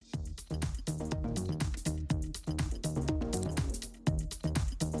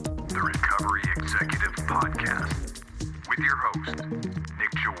your host,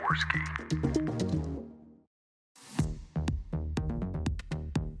 Nick Jaworski.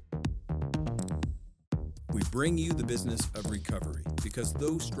 We bring you the business of recovery because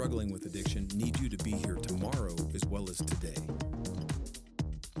those struggling with addiction need you to be here tomorrow as well as today.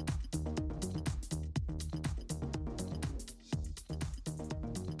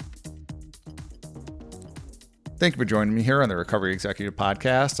 Thank you for joining me here on the Recovery Executive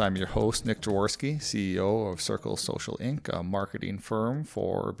Podcast. I'm your host, Nick Jaworski, CEO of Hansei Solutions, Inc., a marketing firm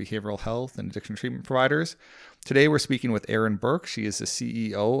for behavioral health and addiction treatment providers. Today, we're speaking with Erin Burke. She is the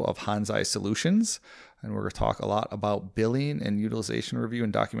CEO of Hansei Solutions, and we're going to talk a lot about billing and utilization review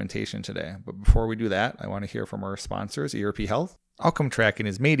and documentation today. But before we do that, I want to hear from our sponsors, ERP Health. Outcome tracking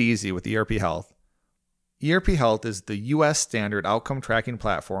is made easy with ERP Health. ERP Health is the U.S. standard outcome tracking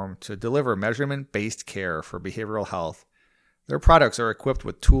platform to deliver measurement-based care for behavioral health. Their products are equipped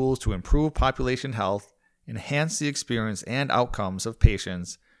with tools to improve population health, enhance the experience and outcomes of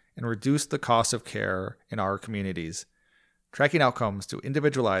patients, and reduce the cost of care in our communities. Tracking outcomes to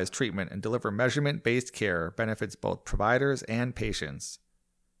individualize treatment and deliver measurement-based care benefits both providers and patients.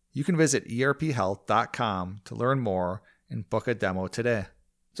 You can visit erphealth.com to learn more and book a demo today.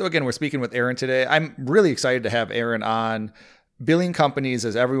 So again, we're speaking with Erin today. I'm really excited to have Erin on. Billing companies,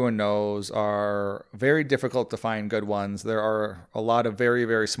 as everyone knows, are very difficult to find good ones. There are a lot of very,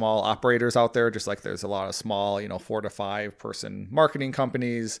 very small operators out there, just like there's a lot of small, 4 to 5 person marketing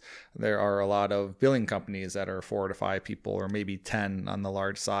companies. There are a lot of billing companies that are 4 to 5 people or maybe 10 on the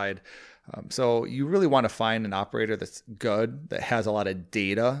large side. So you really want to find an operator that's good, that has a lot of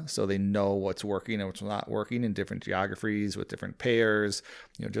data so they know what's working and what's not working in different geographies with different payers,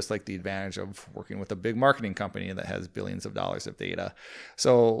 just like the advantage of working with a big marketing company that has billions of dollars of data.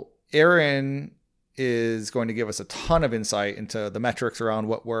 So Erin is going to give us a ton of insight into the metrics around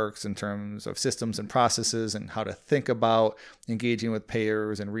what works in terms of systems and processes and how to think about engaging with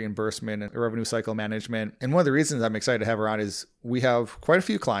payers and reimbursement and revenue cycle management. And one of the reasons I'm excited to have her on is we have quite a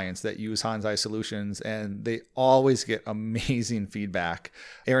few clients that use Hansei Solutions and they always get amazing feedback.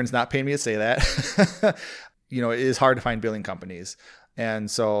 Erin's not paying me to say that. It is hard to find billing companies.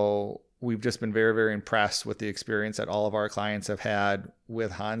 And so we've just been very, very impressed with the experience that all of our clients have had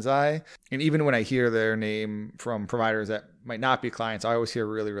with Hansei. And even when I hear their name from providers that might not be clients, I always hear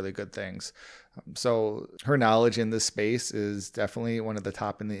really, really good things. So her knowledge in this space is definitely one of the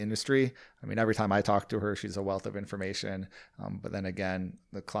top in the industry. I mean, every time I talk to her, she's a wealth of information. But then again,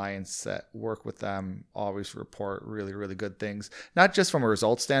 the clients that work with them always report really, really good things, not just from a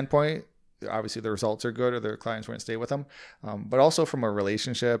results standpoint. Obviously, the results are good or their clients wouldn't stay with them, but also from a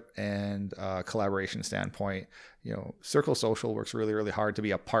relationship and collaboration standpoint. Circle Social works really, really hard to be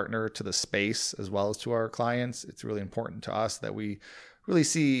a partner to the space as well as to our clients. It's really important to us that we really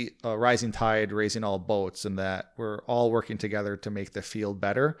see a rising tide raising all boats and that we're all working together to make the field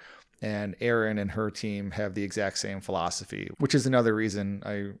better. And Erin and her team have the exact same philosophy, which is another reason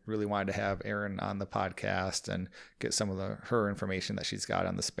I really wanted to have Erin on the podcast and get some of her information that she's got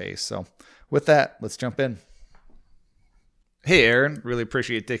on the space. So with that, let's jump in. Hey, Erin, really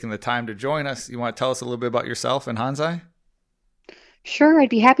appreciate taking the time to join us. You want to tell us a little bit about yourself and Hansei? Sure, I'd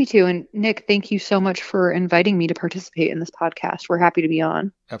be happy to. And Nick, thank you so much for inviting me to participate in this podcast. We're happy to be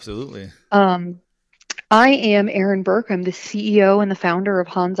on. Absolutely. I am Erin Burke. I'm the CEO and the founder of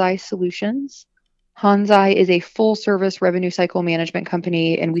Hansei Solutions. Hansei is a full-service revenue cycle management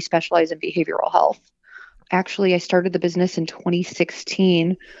company, and we specialize in behavioral health. Actually, I started the business in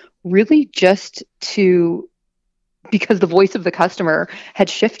 2016, really just because the voice of the customer had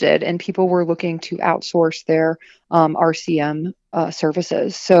shifted and people were looking to outsource their RCM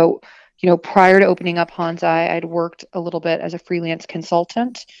services. So, prior to opening up Hansei, I'd worked a little bit as a freelance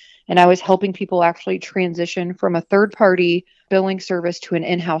consultant. And I was helping people actually transition from a third-party billing service to an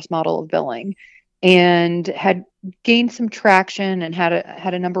in-house model of billing, and had gained some traction and had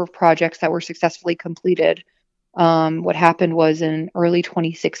a number of projects that were successfully completed. What happened was in early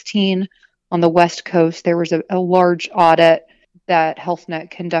 2016 on the West Coast, there was a large audit that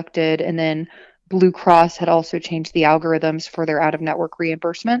HealthNet conducted, and then Blue Cross had also changed the algorithms for their out-of-network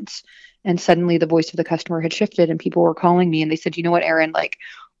reimbursements. And suddenly the voice of the customer had shifted and people were calling me and they said, you know what, Erin,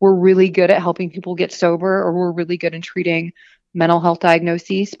 we're really good at helping people get sober, or we're really good in treating mental health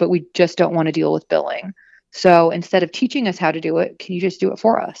diagnoses, but we just don't want to deal with billing. So instead of teaching us how to do it, can you just do it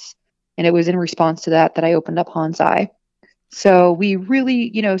for us? And it was in response to that I opened up Hansei. So we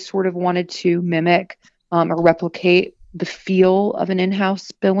really, sort of wanted to mimic or replicate the feel of an in-house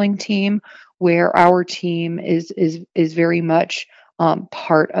billing team, where our team is very much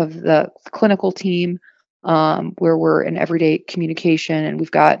part of the clinical team, where we're in everyday communication and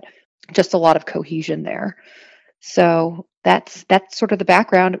we've got just a lot of cohesion there. So that's sort of the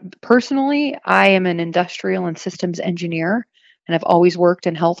background. Personally, I am an industrial and systems engineer, and I've always worked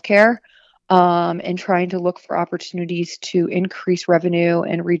in healthcare, and trying to look for opportunities to increase revenue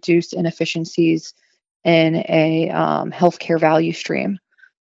and reduce inefficiencies in a healthcare value stream.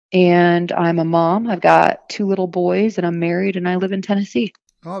 And I'm a mom. I've got two little boys, and I'm married, and I live in Tennessee.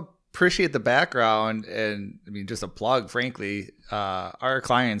 Well, appreciate the background, and I mean, just a plug. Frankly, our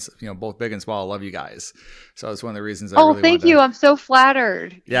clients, both big and small, love you guys. So it's one of the reasons I Oh, really thank wanted you. to. I'm so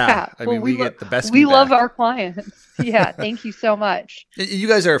flattered. Yeah, I Well, mean, we get the best we love feedback. our clients. Yeah, thank you so much. You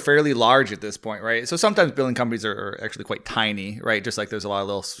guys are fairly large at this point, right? So sometimes billing companies are actually quite tiny, right? Just like there's a lot of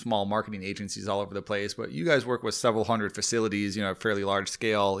little small marketing agencies all over the place, but you guys work with several hundred facilities, fairly large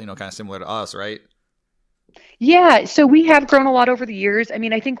scale, kind of similar to us, right? Yeah, so we have grown a lot over the years. I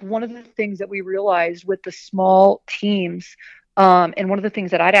mean, I think one of the things that we realized with the small teams, and one of the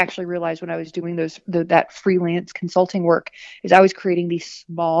things that I'd actually realized when I was doing that freelance consulting work is I was creating these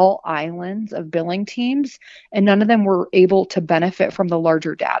small islands of billing teams, and none of them were able to benefit from the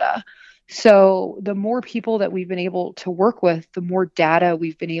larger data. So the more people that we've been able to work with, the more data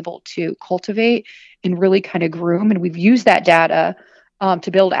we've been able to cultivate and really kind of groom. And we've used that data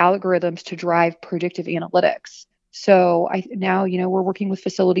to build algorithms to drive predictive analytics. So now, we're working with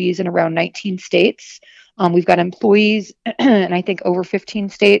facilities in around 19 states. We've got employees in I think over 15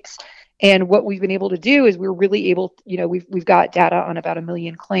 states. And what we've been able to do is we're really able, we've got data on about 1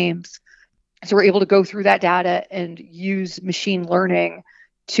 million claims. So we're able to go through that data and use machine learning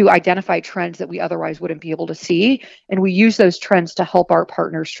to identify trends that we otherwise wouldn't be able to see. And we use those trends to help our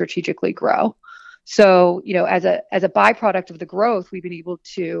partners strategically grow. So, as a byproduct of the growth, we've been able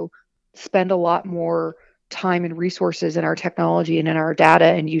to spend a lot more time and resources in our technology and in our data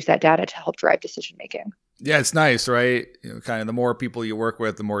and use that data to help drive decision making. Yeah, it's nice, right? Kind of the more people you work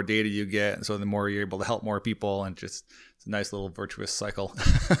with, the more data you get. And so the more you're able to help more people, and just it's a nice little virtuous cycle.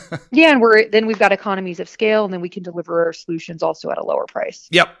 Yeah. And then we've got economies of scale, and then we can deliver our solutions also at a lower price.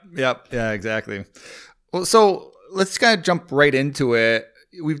 Yep. Yeah, exactly. Well, so let's kind of jump right into it.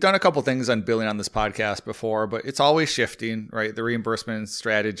 We've done a couple things on billing on this podcast before, but it's always shifting, right? The reimbursement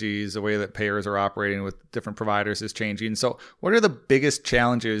strategies, the way that payers are operating with different providers is changing. So what are the biggest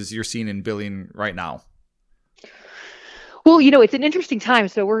challenges you're seeing in billing right now? Well, it's an interesting time.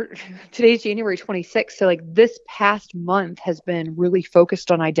 So today's January 26th. So this past month has been really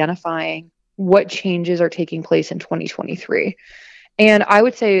focused on identifying what changes are taking place in 2023. And I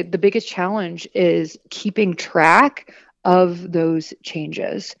would say the biggest challenge is keeping track of those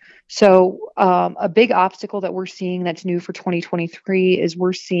changes. So a big obstacle that we're seeing that's new for 2023 is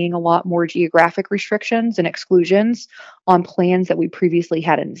we're seeing a lot more geographic restrictions and exclusions on plans that we previously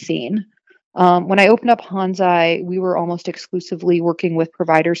hadn't seen. When I opened up Hansei, we were almost exclusively working with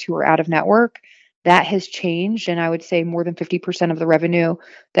providers who were out of network. That has changed, and I would say more than 50% of the revenue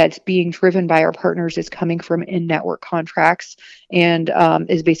that's being driven by our partners is coming from in-network contracts and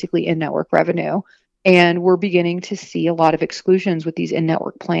is basically in-network revenue. And we're beginning to see a lot of exclusions with these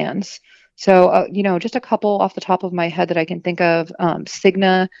in-network plans. So, just a couple off the top of my head that I can think of.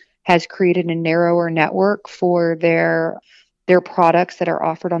 Cigna has created a narrower network for their products that are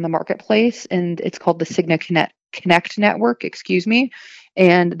offered on the marketplace, and it's called the Cigna Connect network, excuse me.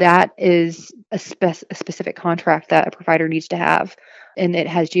 And that is a specific contract that a provider needs to have, and it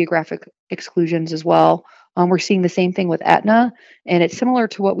has geographic exclusions as well. We're seeing the same thing with Aetna, and it's similar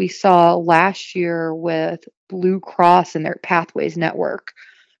to what we saw last year with Blue Cross and their Pathways network.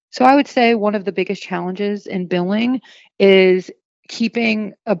 So I would say one of the biggest challenges in billing is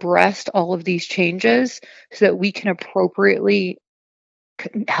keeping abreast all of these changes so that we can appropriately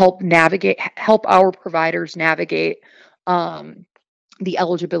help our providers navigate the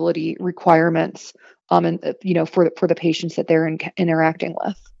eligibility requirements and for the patients that they're interacting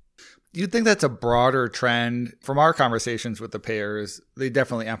with. Do you think that's a broader trend? From our conversations with the payers, they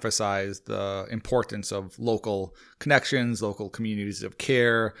definitely emphasize the importance of local connections, local communities of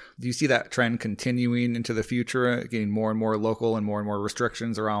care. Do you see that trend continuing into the future, getting more and more local and more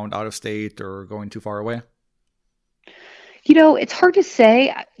restrictions around out of state or going too far away? It's hard to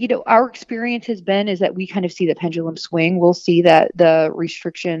say. Our experience has been is that we kind of see the pendulum swing. We'll see that the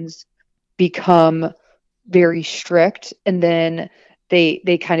restrictions become very strict, and then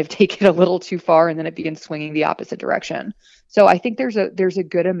they kind of take it a little too far, and then it begins swinging the opposite direction. So I think there's a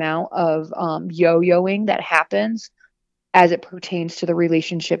good amount of yo-yoing that happens as it pertains to the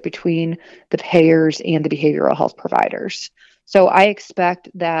relationship between the payers and the behavioral health providers. So I expect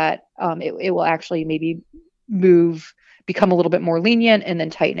that it will actually maybe become a little bit more lenient and then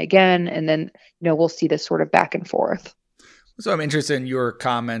tighten again, and then we'll see this sort of back and forth. So I'm interested in your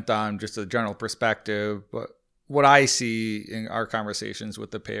comment on just a general perspective, but what I see in our conversations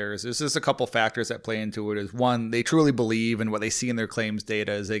with the payers is just a couple factors that play into it. Is one, they truly believe in what they see in their claims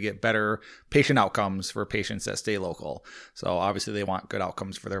data is they get better patient outcomes for patients that stay local. So obviously they want good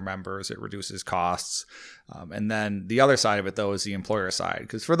outcomes for their members. It reduces costs. And then the other side of it, though, is the employer side.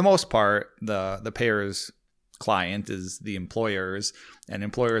 Because for the most part, the payers client is the employers, and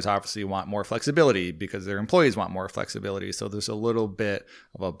employers obviously want more flexibility because their employees want more flexibility. So there's a little bit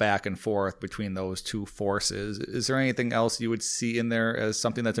of a back and forth between those two forces. Is there anything else you would see in there as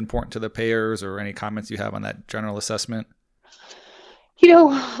something that's important to the payers, or any comments you have on that general assessment?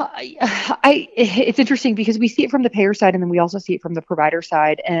 It's interesting because we see it from the payer side and then we also see it from the provider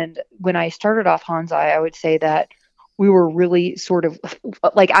side. And when I started off Hansei, I would say that we were really sort of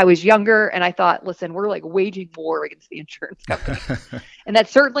like, I was younger and I thought, listen, we're like waging war against the insurance companies. And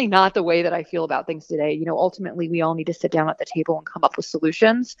that's certainly not the way that I feel about things today. Ultimately, we all need to sit down at the table and come up with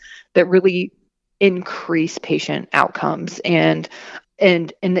solutions that really increase patient outcomes. And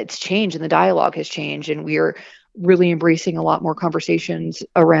it's changed, and the dialogue has changed, and we are really embracing a lot more conversations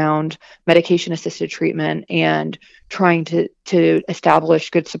around medication assisted treatment and trying to establish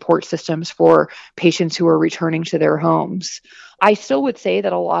good support systems for patients who are returning to their homes. I still would say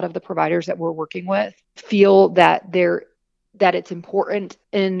that a lot of the providers that we're working with feel that it's important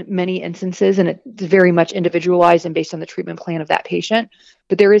in many instances, and it's very much individualized and based on the treatment plan of that patient.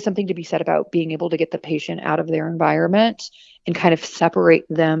 But there is something to be said about being able to get the patient out of their environment and kind of separate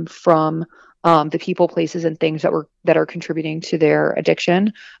them from the people, places, and things that are contributing to their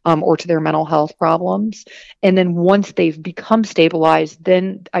addiction or to their mental health problems. And then once they've become stabilized,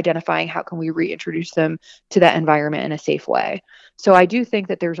 then identifying how can we reintroduce them to that environment in a safe way. So I do think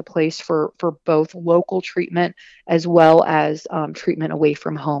that there's a place for both local treatment as well as treatment away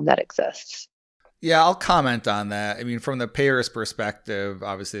from home that exists. Yeah, I'll comment on that. I mean, from the payer's perspective,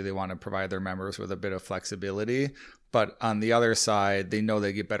 obviously they want to provide their members with a bit of flexibility. But on the other side, they know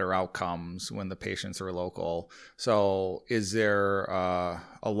they get better outcomes when the patients are local. So is there a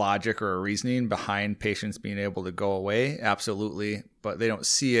logic or a reasoning behind patients being able to go away? Absolutely. But they don't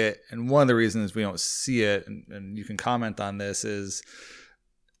see it. And one of the reasons we don't see it, and you can comment on this, is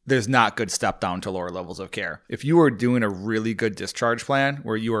there's not good step down to lower levels of care. If you are doing a really good discharge plan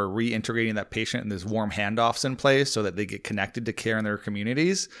where you are reintegrating that patient and there's warm handoffs in place so that they get connected to care in their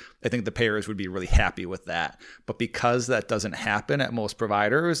communities, I think the payers would be really happy with that. But because that doesn't happen at most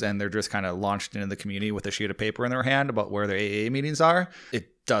providers and they're just kind of launched into the community with a sheet of paper in their hand about where their AA meetings are,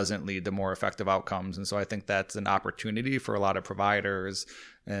 it doesn't lead to more effective outcomes. And so I think that's an opportunity for a lot of providers,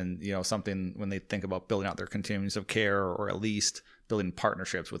 and something when they think about building out their continuums of care, or at least building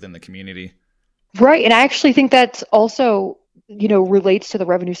partnerships within the community. Right. And I actually think that's also, relates to the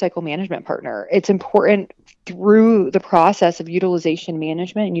revenue cycle management partner. It's important through the process of utilization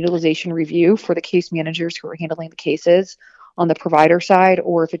management and utilization review for the case managers who are handling the cases on the provider side,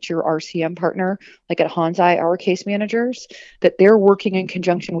 or if it's your RCM partner, like at Hansei, our case managers, that they're working in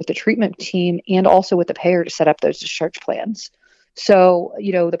conjunction with the treatment team and also with the payer to set up those discharge plans. So,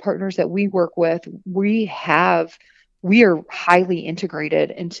 the partners that we work with, we are highly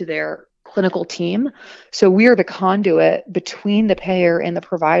integrated into their clinical team. So we are the conduit between the payer and the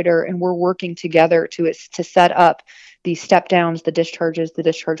provider, and we're working together to set up these step downs, the discharges, the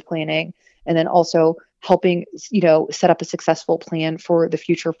discharge planning, and then also helping, set up a successful plan for the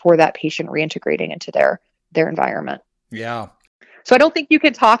future for that patient reintegrating into their environment. Yeah. So I don't think you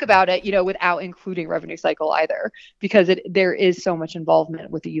can talk about it, without including revenue cycle either, because there is so much involvement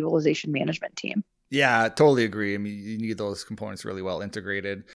with the utilization management team. Yeah, I totally agree. I mean, you need those components really well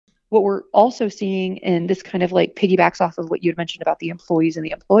integrated. What we're also seeing, and this kind of like piggybacks off of what you had mentioned about the employees and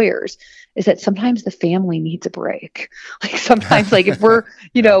the employers, is that sometimes the family needs a break. Like sometimes, like if we're,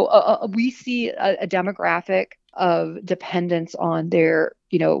 we see a demographic of dependence on their,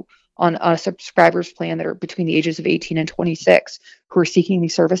 on a subscribers plan that are between the ages of 18 and 26 who are seeking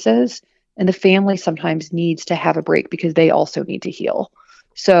these services. And the family sometimes needs to have a break because they also need to heal.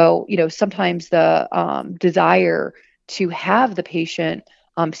 So, sometimes the desire to have the patient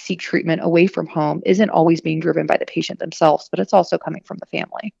seek treatment away from home isn't always being driven by the patient themselves, but it's also coming from the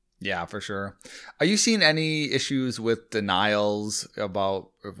family. Yeah, for sure. Are you seeing any issues with denials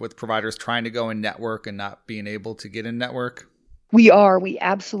with providers trying to go in network and not being able to get in network? We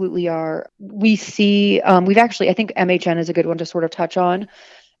absolutely are. We see, I think MHN is a good one to sort of touch on.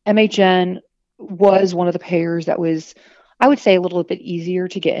 MHN was one of the payers that was, I would say, a little bit easier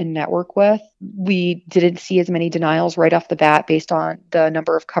to get in network with. We didn't see as many denials right off the bat based on the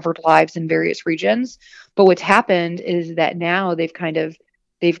number of covered lives in various regions. But what's happened is that now they've kind of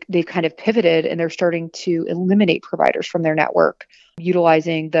they've kind of pivoted and they're starting to eliminate providers from their network,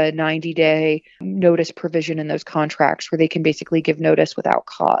 utilizing the 90-day notice provision in those contracts where they can basically give notice without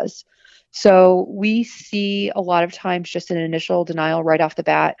cause. So we see a lot of times just an initial denial right off the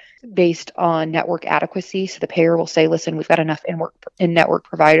bat based on network adequacy. So the payer will say, listen, we've got enough in-network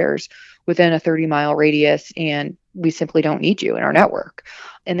providers within a 30-mile radius, and we simply don't need you in our network.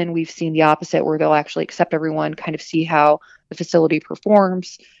 And then we've seen the opposite, where they'll actually accept everyone, kind of see how the facility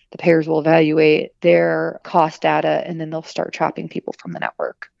performs. The payers will evaluate their cost data, and then they'll start chopping people from the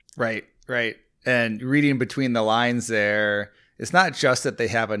network. Right, right. And reading between the lines there, it's not just that they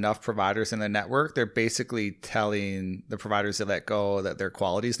have enough providers in the network. They're basically telling the providers that let go that their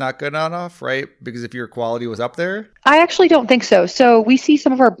quality is not good enough, right? Because if your quality was up there. I actually don't think so. So we see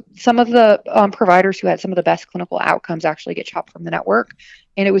some of the providers who had some of the best clinical outcomes actually get chopped from the network.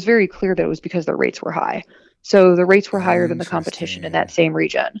 And it was very clear that it was because their rates were high. So the rates were higher than the competition in that same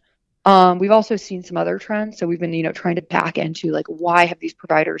region. We've also seen some other trends. So we've been, trying to back into like, why have these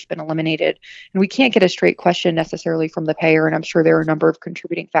providers been eliminated? And we can't get a straight question necessarily from the payer. And I'm sure there are a number of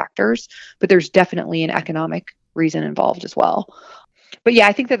contributing factors, but there's definitely an economic reason involved as well. But yeah,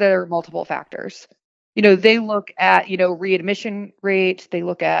 I think that there are multiple factors. They look at, readmission rates. They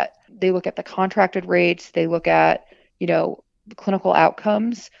look at the contracted rates. They look at, clinical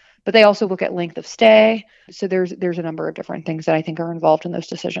outcomes, but they also look at length of stay. So there's a number of different things that I think are involved in those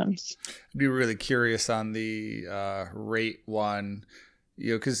decisions. I'd be really curious on the rate one,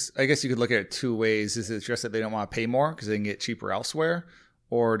 because I guess you could look at it two ways. Is it just that they don't want to pay more because they can get cheaper elsewhere?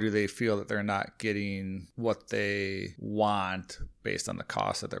 Or do they feel that they're not getting what they want based on the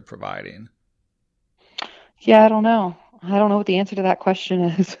cost that they're providing? Yeah, I don't know. I don't know what the answer to that question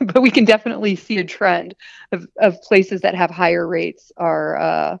is, but we can definitely see a trend of places that have higher rates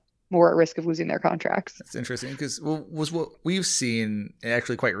are more at risk of losing their contracts. That's interesting because was what we've seen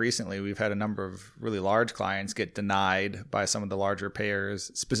actually quite recently. We've had a number of really large clients get denied by some of the larger payers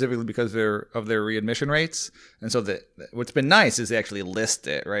specifically because of their readmission rates. And so what's been nice is they actually list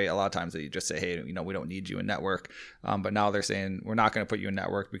it, right? A lot of times they just say, hey, we don't need you in network. But now they're saying we're not going to put you in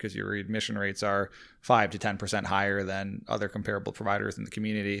network because your readmission rates are 5 to 10% higher than other comparable providers in the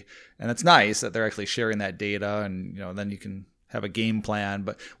community. And it's nice that they're actually sharing that data, and then you can have a game plan.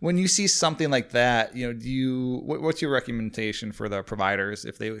 But when you see something like that, what's your recommendation for the providers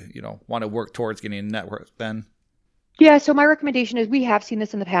if they want to work towards getting a network then? Yeah, so my recommendation is, we have seen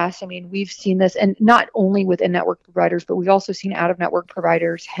this in the past. I mean, we've seen this, and not only with in-network providers, but we've also seen out-of-network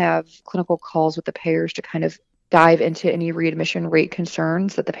providers have clinical calls with the payers to kind of dive into any readmission rate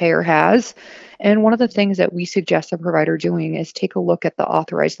concerns that the payer has. And one of the things that we suggest a provider doing is take a look at the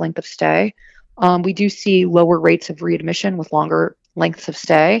authorized length of stay. We do see lower rates of readmission with longer lengths of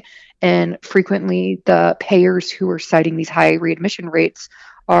stay. And frequently the payers who are citing these high readmission rates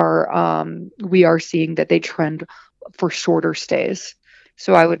we are seeing that they trend for shorter stays.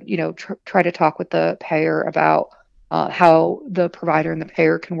 So I would, try to talk with the payer about how the provider and the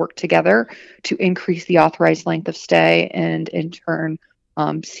payer can work together to increase the authorized length of stay, and in turn,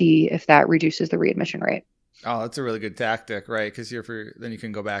 see if that reduces the readmission rate. Oh, that's a really good tactic, right? Because then you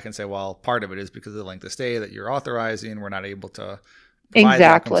can go back and say, well, part of it is because of the length of stay that you're authorizing. We're not able to provide the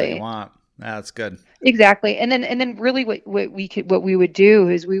outcomes that you want. That's good. Exactly. And then really what we would do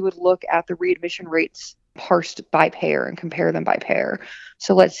is we would look at the readmission rates parsed by payer and compare them by payer.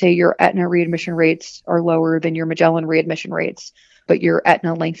 So let's say your Aetna readmission rates are lower than your Magellan readmission rates, but your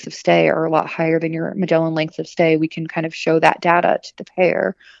Aetna lengths of stay are a lot higher than your Magellan lengths of stay. We can kind of show that data to the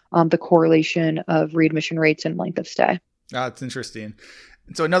payer, the correlation of readmission rates and length of stay. That's interesting.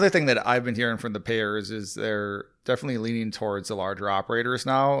 So another thing that I've been hearing from the payers is they're definitely leaning towards the larger operators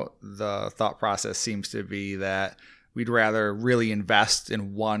now. The thought process seems to be that we'd rather really invest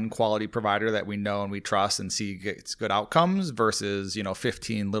in one quality provider that we know and we trust and see gets good outcomes versus,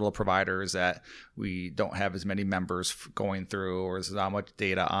 15 little providers that we don't have as many members going through or as not much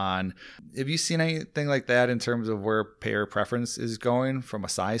data on. Have you seen anything like that in terms of where payer preference is going from a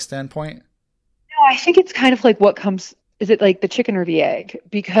size standpoint? No, I think it's kind of like is it like the chicken or the egg?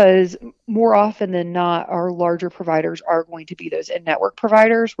 Because more often than not, our larger providers are going to be those in-network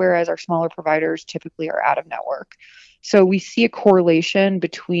providers, whereas our smaller providers typically are out of network. So we see a correlation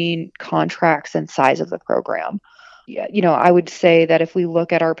between contracts and size of the program. Yeah, I would say that if we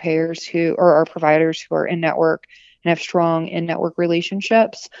look at our payers or our providers who are in-network and have strong in-network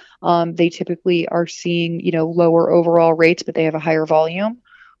relationships, they typically are seeing, lower overall rates, but they have a higher volume.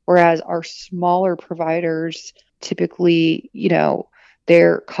 Whereas our smaller providers typically,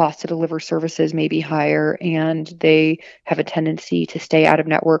 their cost to deliver services may be higher, and they have a tendency to stay out of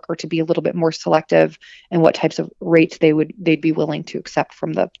network or to be a little bit more selective in what types of rates they'd be willing to accept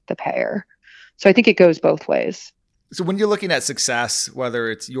from the payer. So I think it goes both ways. So when you're looking at success, whether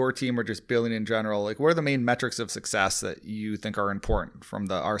it's your team or just billing in general, like what are the main metrics of success that you think are important from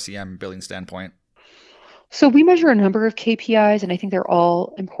the RCM billing standpoint? So we measure a number of KPIs, and I think they're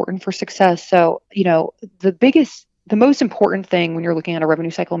all important for success. So, the most important thing when you're looking at a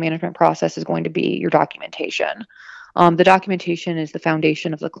revenue cycle management process is going to be your documentation. The documentation is the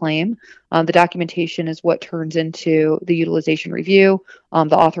foundation of the claim. The documentation is what turns into the utilization review,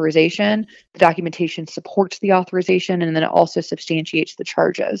 the authorization. The documentation supports the authorization, and then it also substantiates the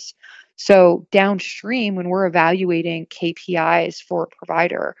charges. So downstream, when we're evaluating KPIs for a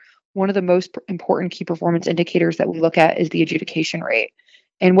provider, one of the most important key performance indicators that we look at is the adjudication rate.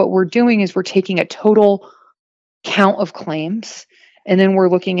 And what we're doing is we're taking a total count of claims, and then we're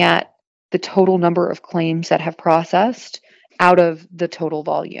looking at the total number of claims that have processed out of the total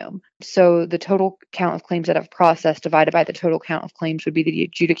volume. So the total count of claims that have processed divided by the total count of claims would be the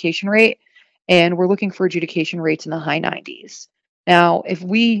adjudication rate. And we're looking for adjudication rates in the high 90s. Now, if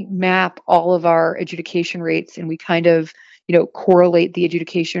we map all of our adjudication rates and we kind of, correlate the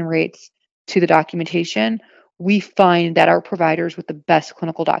adjudication rates to the documentation, we find that our providers with the best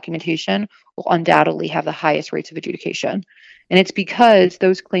clinical documentation will undoubtedly have the highest rates of adjudication. And it's because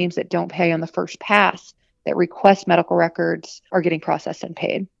those claims that don't pay on the first pass, that request medical records, are getting processed and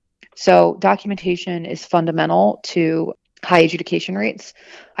paid. So documentation is fundamental to high adjudication rates.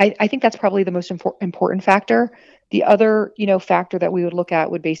 I think that's probably the most important factor. The other, factor that we would look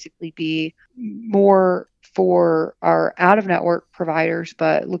at would basically be more for our out-of-network providers,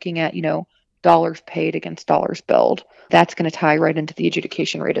 but looking at, dollars paid against dollars billed. That's going to tie right into the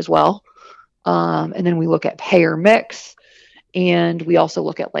adjudication rate as well. And then we look at payer mix, and we also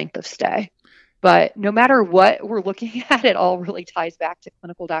look at length of stay. But no matter what we're looking at, it all really ties back to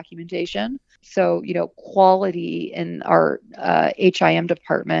clinical documentation. So, quality in our HIM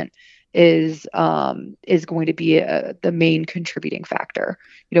department is going to be the main contributing factor.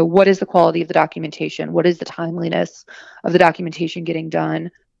 What is the quality of the documentation? What is the timeliness of the documentation getting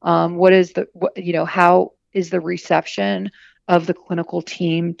done? How is the reception of the clinical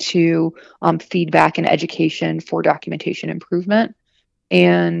team to feedback and education for documentation improvement?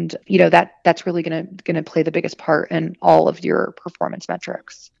 And that's really going to play the biggest part in all of your performance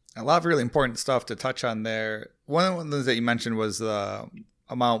metrics. A lot of really important stuff to touch on there. One of the things that you mentioned was the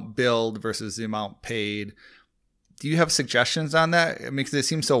amount billed versus the amount paid. Do you have suggestions on that? I mean, because it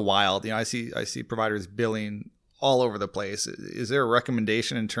seems so wild. I see providers billing all over the place. Is there a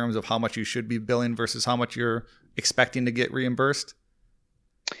recommendation in terms of how much you should be billing versus how much you're expecting to get reimbursed?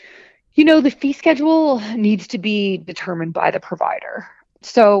 The fee schedule needs to be determined by the provider.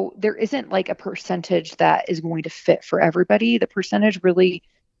 So there isn't like a percentage that is going to fit for everybody. The percentage really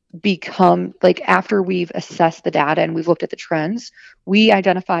become like after we've assessed the data and we've looked at the trends, we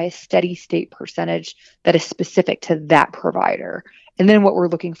identify a steady state percentage that is specific to that provider. And then what we're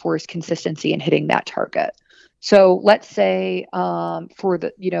looking for is consistency in hitting that target. So let's say for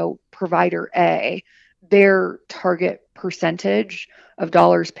the, provider A, their target percentage of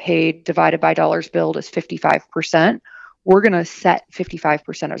dollars paid divided by dollars billed is 55%. We're going to set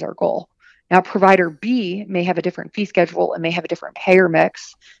 55% as our goal. Now, provider B may have a different fee schedule and may have a different payer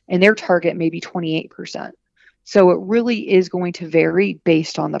mix, and their target may be 28%. So it really is going to vary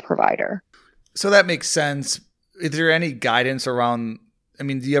based on the provider. So that makes sense. Is there any guidance around, do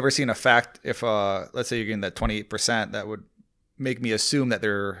you ever see an effect if, let's say you're getting that 28%, that would make me assume that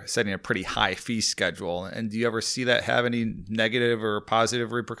they're setting a pretty high fee schedule. And do you ever see that have any negative or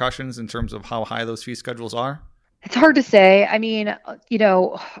positive repercussions in terms of how high those fee schedules are? It's hard to say.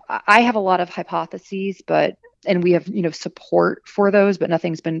 I have a lot of hypotheses, and we have, support for those, but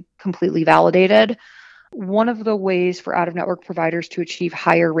nothing's been completely validated. One of the ways for out-of-network providers to achieve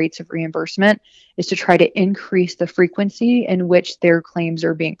higher rates of reimbursement is to try to increase the frequency in which their claims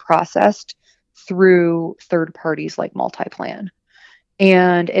are being processed through third parties like MultiPlan.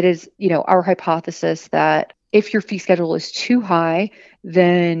 And it is, our hypothesis that if your fee schedule is too high,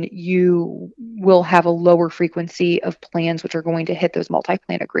 then you will have a lower frequency of plans which are going to hit those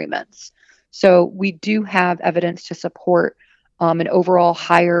multi-plan agreements. So we do have evidence to support an overall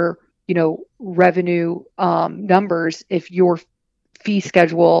higher, revenue numbers if your fee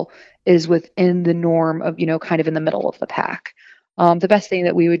schedule is within the norm of, kind of in the middle of the pack. The best thing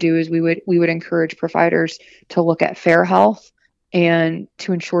that we would do is we would encourage providers to look at fair health and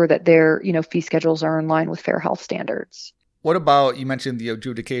to ensure that their, fee schedules are in line with fair health standards. What about, you mentioned the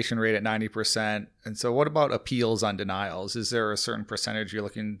adjudication rate at 90%. And so what about appeals on denials? Is there a certain percentage you're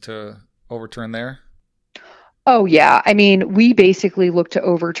looking to overturn there? Oh, yeah. I mean, we basically look to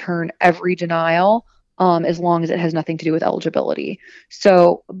overturn every denial as long as it has nothing to do with eligibility.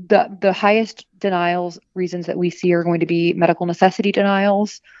 So the highest denials reasons that we see are going to be medical necessity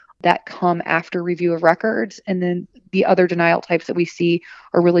denials that come after review of records. And then the other denial types that we see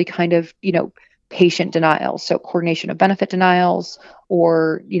are really kind of, patient denials. So coordination of benefit denials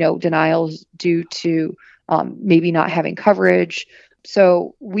or, denials due to maybe not having coverage.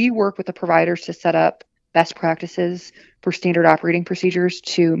 So we work with the providers to set up best practices for standard operating procedures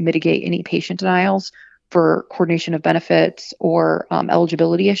to mitigate any patient denials for coordination of benefits or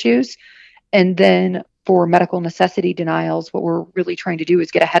eligibility issues. And then for medical necessity denials, what we're really trying to do is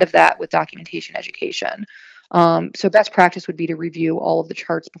get ahead of that with documentation education. So best practice would be to review all of the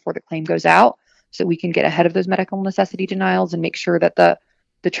charts before the claim goes out so we can get ahead of those medical necessity denials and make sure that the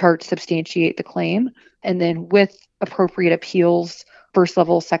charts substantiate the claim. And then with appropriate appeals, first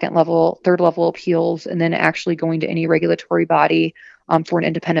level, second level, third level appeals, and then actually going to any regulatory body for an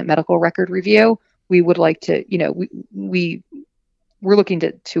independent medical record review, we would like to, we're looking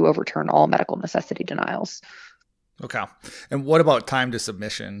to overturn all medical necessity denials. Okay. And what about time to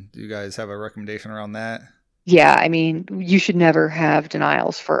submission? Do you guys have a recommendation around that? Yeah, I mean, you should never have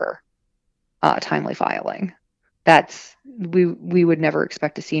denials for timely filing. We would never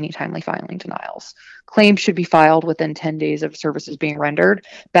expect to see any timely filing denials. Claims should be filed within 10 days of services being rendered.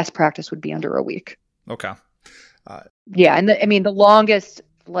 Best practice would be under a week. Okay. Yeah, and the longest,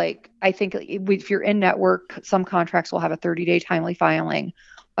 I think if you're in network, some contracts will have a 30-day timely filing.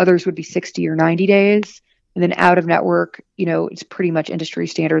 Others would be 60 or 90 days. And then out of network, it's pretty much industry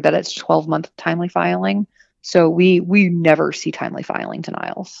standard that it's 12-month timely filing. So we never see timely filing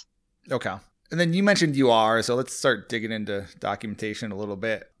denials. Okay. And then you mentioned UR, so let's start digging into documentation a little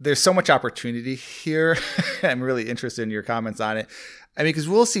bit. There's so much opportunity here. I'm really interested in your comments on it. I mean, because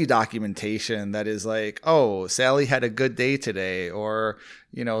we'll see documentation that is like, oh, Sally had a good day today, or,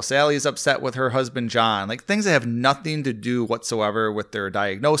 Sally's upset with her husband, John. Like things that have nothing to do whatsoever with their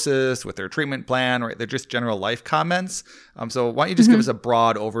diagnosis, with their treatment plan, right? They're just general life comments. So why don't you just give us a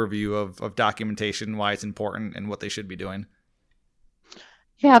broad overview of documentation, why it's important, and what they should be doing?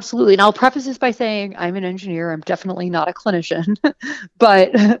 Yeah, absolutely. And I'll preface this by saying I'm an engineer. I'm definitely not a clinician.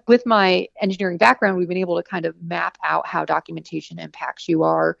 But with my engineering background, we've been able to kind of map out how documentation impacts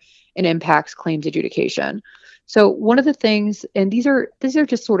UR and impacts claims adjudication. So one of the things, and these are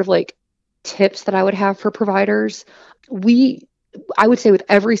just sort of like tips that I would have for providers. I would say with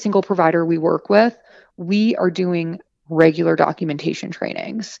every single provider we work with, we are doing regular documentation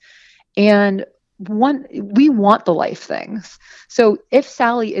trainings. And we want the life things. So if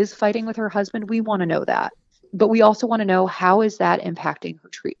Sally is fighting with her husband, we want to know that. But we also want to know, how is that impacting her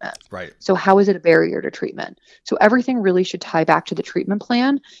treatment? Right. So how is it a barrier to treatment? So everything really should tie back to the treatment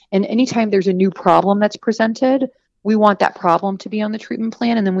plan. And anytime there's a new problem that's presented, we want that problem to be on the treatment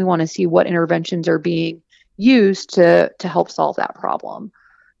plan. And then we want to see what interventions are being used to help solve that problem.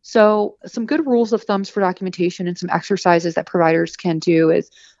 So some good rules of thumbs for documentation and some exercises that providers can do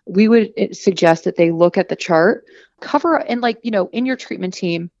is we would suggest that they look at the chart, in your treatment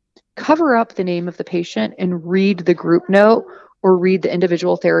team, cover up the name of the patient and read the group note or read the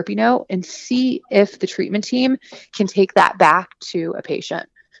individual therapy note and see if the treatment team can take that back to a patient.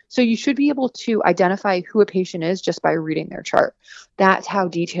 So you should be able to identify who a patient is just by reading their chart. That's how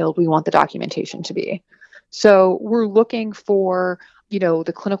detailed we want the documentation to be. So we're looking for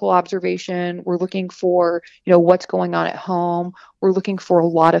the clinical observation. We're looking for, what's going on at home. We're looking for a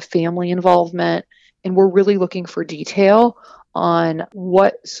lot of family involvement, and we're really looking for detail on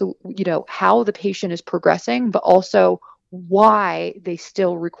how the patient is progressing, but also why they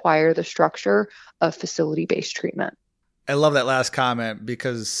still require the structure of facility-based treatment. I love that last comment,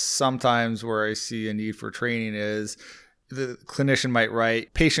 because sometimes where I see a need for training is the clinician might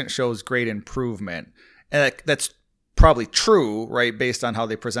write, patient shows great improvement. And that's probably true, right? Based on how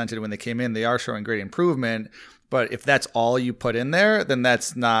they presented when they came in, they are showing great improvement. But if that's all you put in there, then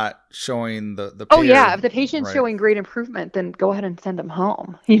that's not showing the payer. Oh yeah, if the patient's right. showing great improvement, then go ahead and send them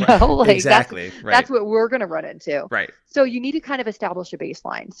home. Exactly. That's what we're going to run into. Right. So you need to kind of establish a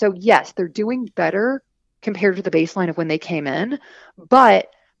baseline. So yes, they're doing better compared to the baseline of when they came in, but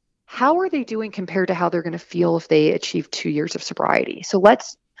how are they doing compared to how they're going to feel if they achieve 2 years of sobriety? So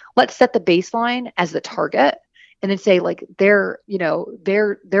let's set the baseline as the target. And then say they're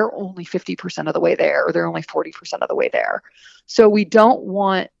only 50% of the way there, or they're only 40% of the way there. So we don't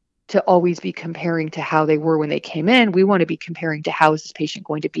want to always be comparing to how they were when they came in. We want to be comparing to how is this patient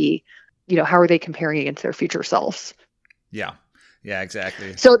going to be, how are they comparing against their future selves? Yeah. Yeah,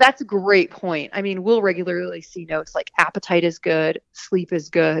 exactly. So that's a great point. I mean, we'll regularly see notes like appetite is good, sleep is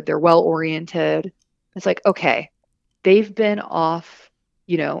good, they're well oriented. It's like, okay, they've been off,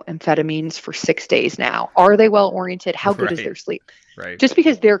 amphetamines for 6 days now. Are they well oriented? How good is Right. their sleep? Right. Just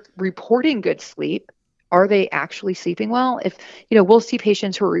because they're reporting good sleep, are they actually sleeping well? If, we'll see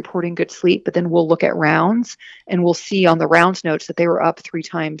patients who are reporting good sleep, but then we'll look at rounds and we'll see on the rounds notes that they were up 3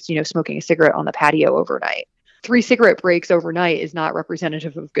 times, smoking a cigarette on the patio overnight. 3 cigarette breaks overnight is not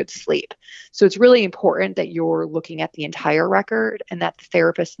representative of good sleep. So it's really important that you're looking at the entire record and that the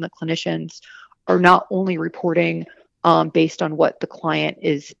therapists and the clinicians are not only reporting based on what the client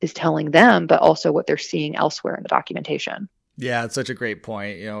is telling them, but also what they're seeing elsewhere in the documentation. Yeah, it's such a great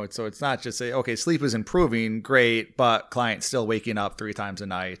point. So it's not just say, okay, sleep is improving, great, but client's still waking up 3 times a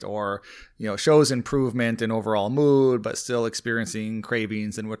night, or, shows improvement in overall mood, but still experiencing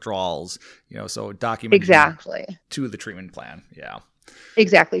cravings and withdrawals, so documenting Exactly to the treatment plan. Yeah.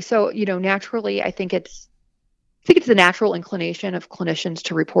 Exactly. So, naturally, I think it's the natural inclination of clinicians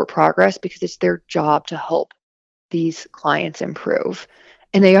to report progress because it's their job to help these clients improve.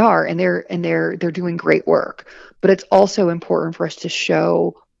 And they are, and they're doing great work. But it's also important for us to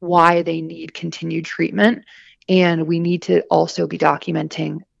show why they need continued treatment. And we need to also be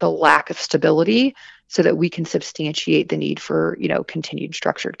documenting the lack of stability so that we can substantiate the need for, continued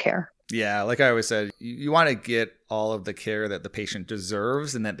structured care. Yeah, like I always said, you want to get all of the care that the patient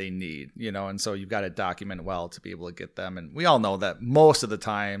deserves and that they need, and so you've got to document well to be able to get them. And we all know that most of the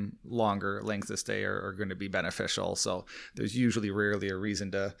time, longer lengths of stay are going to be beneficial. So there's usually rarely a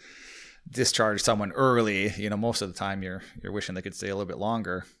reason to discharge someone early. Most of the time you're wishing they could stay a little bit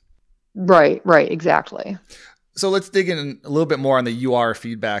longer. Right, exactly. So let's dig in a little bit more on the UR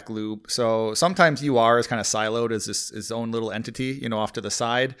feedback loop. So sometimes UR is kind of siloed as its own little entity, off to the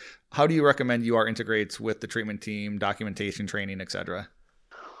side. How do you recommend UR integrates with the treatment team, documentation, training, et cetera?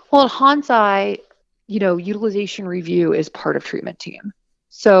 Well, at Hansei, utilization review is part of treatment team.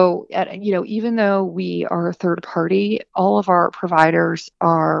 So, even though we are a third party, all of our providers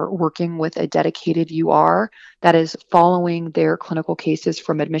are working with a dedicated UR that is following their clinical cases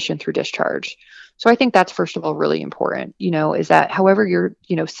from admission through discharge. So I think that's, first of all, really important, is that however you're,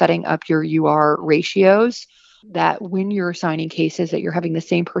 setting up your UR ratios, that when you're assigning cases, that you're having the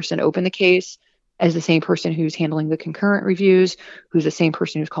same person open the case as the same person who's handling the concurrent reviews, who's the same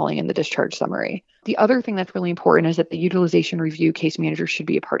person who's calling in the discharge summary. The other thing that's really important is that the utilization review case manager should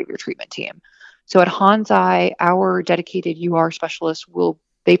be a part of your treatment team. So at Hansei, our dedicated UR specialists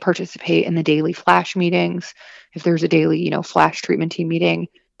they participate in the daily flash meetings. If there's a daily, flash treatment team meeting,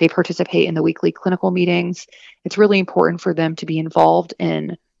 they participate in the weekly clinical meetings. It's really important for them to be involved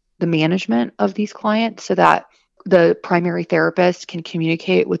in the management of these clients so that the primary therapist can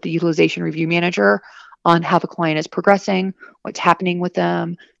communicate with the utilization review manager on how the client is progressing, what's happening with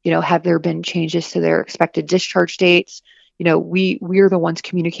them, have there been changes to their expected discharge dates. We're the ones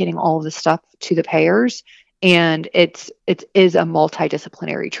communicating all of this stuff to the payers, and it is a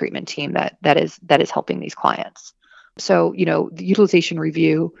multidisciplinary treatment team that is helping these clients. So, the utilization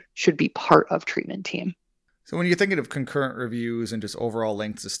review should be part of treatment team. So when you're thinking of concurrent reviews and just overall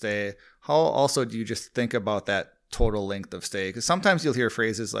lengths of stay, how also do you just think about that total length of stay? Because sometimes you'll hear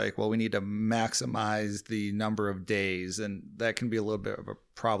phrases like, well, we need to maximize the number of days, and that can be a little bit of a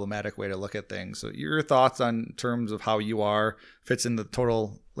problematic way to look at things. So your thoughts on terms of how UR fits in the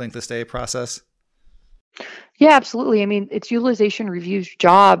total length of stay process? Yeah, absolutely. I mean, it's utilization review's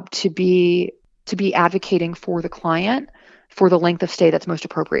job to be advocating for the client for the length of stay that's most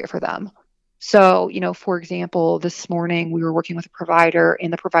appropriate for them. So, for example, this morning we were working with a provider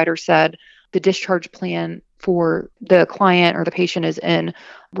and the provider said the discharge plan for the client or the patient is in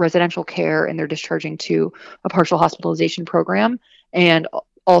residential care and they're discharging to a partial hospitalization program. And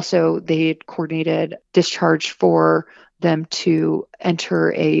also they had coordinated discharge for them to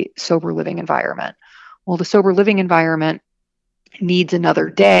enter a sober living environment. Well, the sober living environment needs another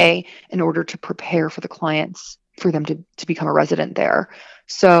day in order to prepare for the clients, for them to become a resident there.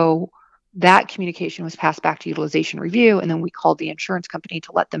 So that communication was passed back to utilization review, and then we called the insurance company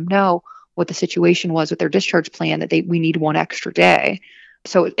to let them know what the situation was with their discharge plan, that we need one extra day.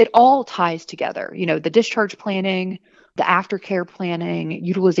 So it all ties together, the discharge planning, the aftercare planning,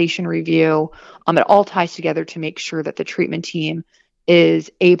 utilization review, it all ties together to make sure that the treatment team is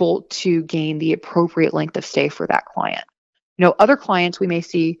able to gain the appropriate length of stay for that client. Other clients, we may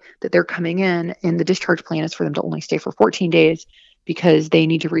see that they're coming in and the discharge plan is for them to only stay for 14 days because they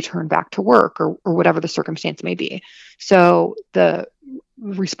need to return back to work or whatever the circumstance may be. So the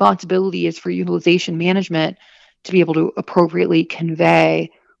responsibility is for utilization management to be able to appropriately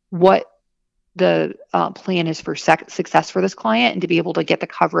convey what the plan is for success for this client and to be able to get the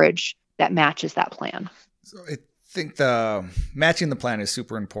coverage that matches that plan. So I think the matching the plan is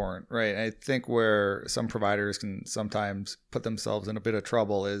super important, right? I think where some providers can sometimes put themselves in a bit of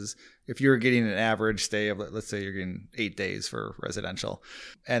trouble is if you're getting an average stay of, let's say you're getting 8 days for residential,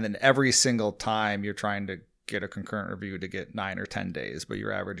 and then every single time you're trying to get a concurrent review to get 9 or 10 days, but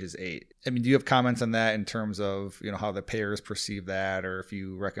your average is 8. I mean, do you have comments on that in terms of, how the payers perceive that, or if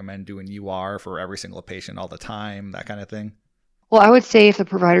you recommend doing UR for every single patient all the time, that kind of thing? Well, I would say if the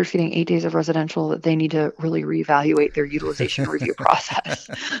provider's getting 8 days of residential, that they need to really reevaluate their utilization review process.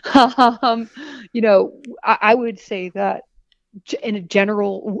 I would say that in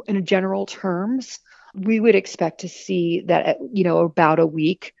general terms, we would expect to see that, about a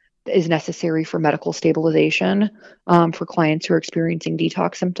week is necessary for medical stabilization for clients who are experiencing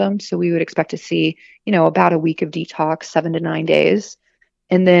detox symptoms. So we would expect to see, about a week of detox, 7 to 9 days.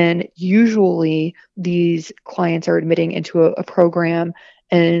 And then usually these clients are admitting into a program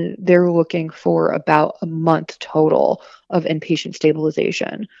and they're looking for about a month total of inpatient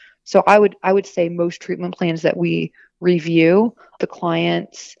stabilization. So I would say most treatment plans that we review, the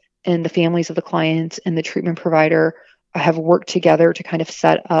clients and the families of the clients and the treatment provider have worked together to kind of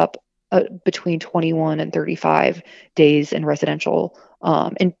set up between 21 and 35 days in residential,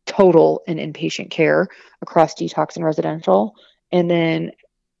 in total in inpatient care across detox and residential. And then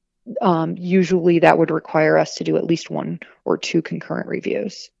usually that would require us to do at least 1 or 2 concurrent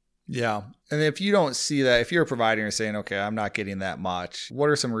reviews. Yeah. And if you don't see that, if you're a provider and you're saying, okay, I'm not getting that much, what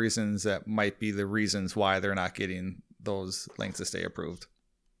are some reasons that might be the reasons why they're not getting those lengths of stay approved?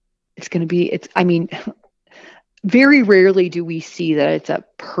 Very rarely do we see that it's a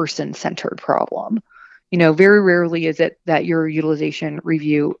person-centered problem. Very rarely is it that your utilization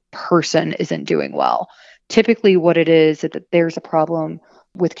review person isn't doing well. Typically what it is that there's a problem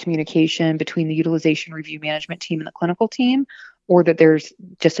with communication between the utilization review management team and the clinical team, or that there's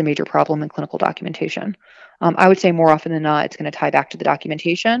just a major problem in clinical documentation. I would say more often than not, it's going to tie back to the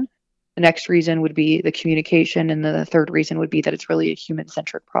documentation. The next reason would be the communication. And then the third reason would be that it's really a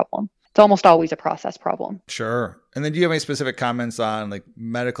human-centric problem. It's almost always a process problem. Sure. And then do you have any specific comments on like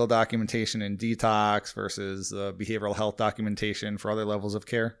medical documentation in detox versus behavioral health documentation for other levels of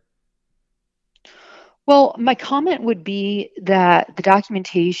care? Well, my comment would be that the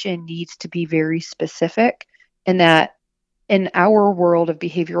documentation needs to be very specific, and that in our world of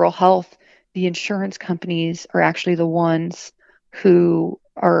behavioral health, the insurance companies are actually the ones who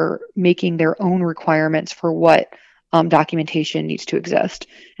are making their own requirements for what documentation needs to exist.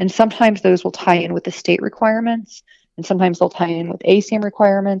 And sometimes those will tie in with the state requirements, and sometimes they'll tie in with ACM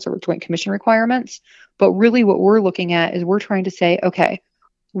requirements or Joint Commission requirements. But really what we're looking at is we're trying to say, okay,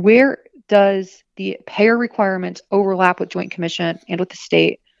 where does the payer requirements overlap with Joint Commission and with the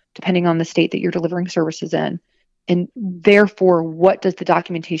state, depending on the state that you're delivering services in? And therefore, what does the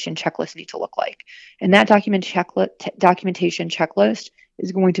documentation checklist need to look like? And that documentation checklist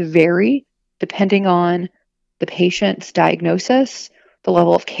is going to vary depending on the patient's diagnosis, the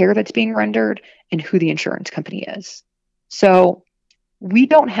level of care that's being rendered, and who the insurance company is. So we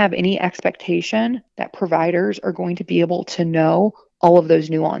don't have any expectation that providers are going to be able to know all of those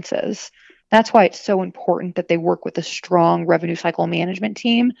nuances. That's why it's so important that they work with a strong revenue cycle management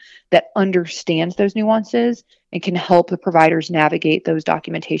team that understands those nuances and can help the providers navigate those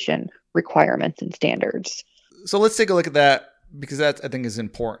documentation requirements and standards. So let's take a look at that, because that I think is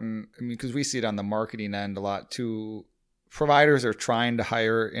important. I mean, because we see it on the marketing end a lot too. Providers are trying to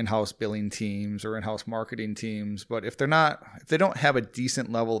hire in-house billing teams or in-house marketing teams, but if they don't have a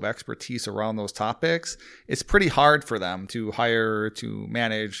decent level of expertise around those topics, it's pretty hard for them to hire, to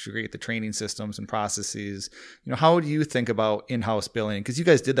manage, to create the training systems and processes. How do you think about in-house billing? Because you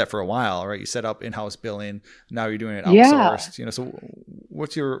guys did that for a while, right? You set up in-house billing. Now you're doing it outsourced. Yeah. So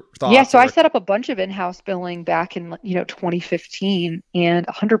what's your thoughts? Yeah, so I set up a bunch of in-house billing back in 2015, and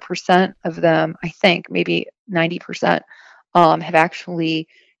 100% of them, I think, maybe 90%. Have actually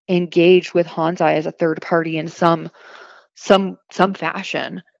engaged with Hansei as a third party in some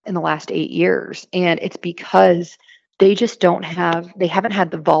fashion in the last 8 years. And it's because they just they haven't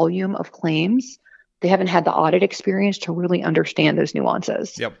had the volume of claims. They haven't had the audit experience to really understand those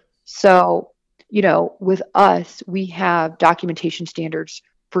nuances. Yep. So, with us, we have documentation standards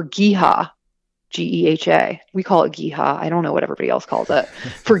for GEHA, GEHA. We call it GEHA. I don't know what everybody else calls it.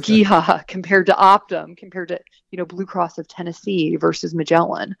 For GEHA compared to Optum, compared to, Blue Cross of Tennessee versus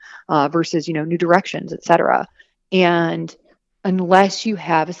Magellan, versus, New Directions, et cetera. And unless you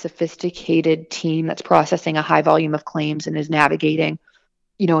have a sophisticated team that's processing a high volume of claims and is navigating,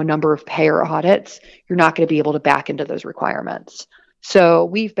 a number of payer audits, you're not going to be able to back into those requirements. So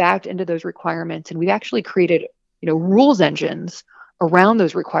we've backed into those requirements, and we've actually created, rules engines around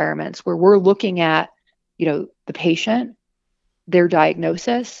those requirements where we're looking at, the patient, their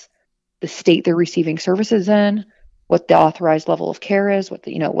diagnosis, the state they're receiving services in, what the authorized level of care is, what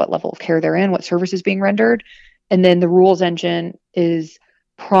level of care they're in, what service is being rendered. And then the rules engine is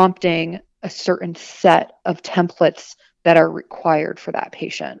prompting a certain set of templates that are required for that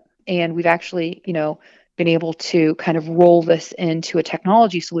patient. And we've actually, been able to kind of roll this into a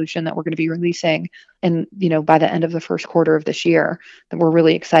technology solution that we're going to be releasing by the end of the first quarter of this year that we're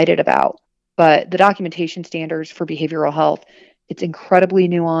really excited about. But the documentation standards for behavioral health, it's incredibly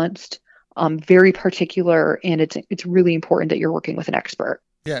nuanced, very particular, and it's really important that you're working with an expert.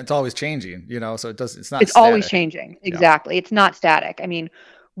 Yeah, it's always changing, so it's not It's static. always changing. Exactly. Yeah. It's not static. I mean,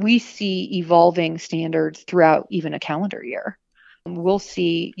 we see evolving standards throughout even a calendar year. We'll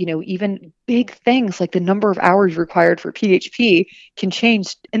see, even big things like the number of hours required for PHP can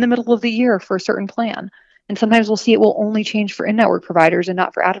change in the middle of the year for a certain plan. And sometimes we'll see it will only change for in-network providers and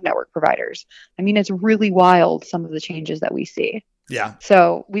not for out-of-network providers. I mean, it's really wild, some of the changes that we see. Yeah.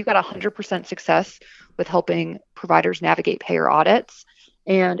 So we've got 100% success with helping providers navigate payer audits.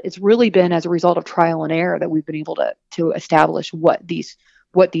 And it's really been as a result of trial and error that we've been able to establish what these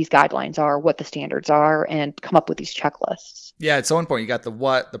guidelines are, what the standards are, and come up with these checklists. Yeah, it's so important. You got the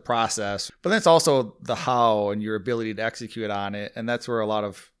what, the process, but then it's also the how and your ability to execute on it. And that's where a lot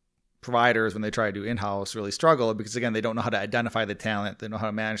of providers, when they try to do in-house, really struggle because, again, they don't know how to identify the talent. They don't know how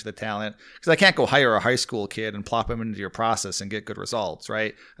to manage the talent because I can't go hire a high school kid and plop him into your process and get good results,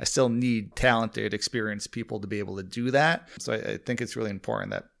 right? I still need talented, experienced people to be able to do that. So I think it's really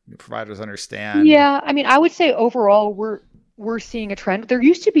important that providers understand. Yeah, I mean, I would say overall, we're seeing a trend. There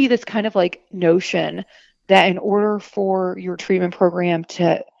used to be this kind of like notion that in order for your treatment program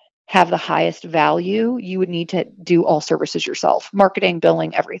to have the highest value, you would need to do all services yourself, marketing,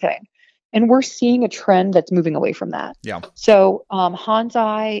 billing, everything. And we're seeing a trend that's moving away from that. Yeah. So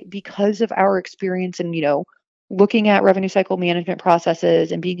Hansei, because of our experience in, looking at revenue cycle management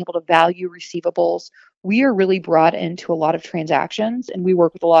processes and being able to value receivables, we are really brought into a lot of transactions, and we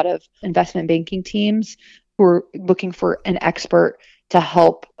work with a lot of investment banking teams who are looking for an expert to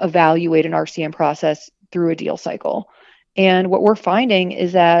help evaluate an RCM process through a deal cycle. And what we're finding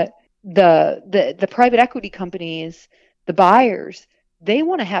is that the private equity companies, the buyers, they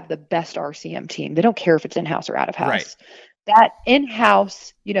want to have the best RCM team. They don't care if it's in-house or out of house. Right. That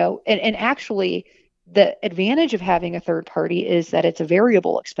in-house, and actually the advantage of having a third party is that it's a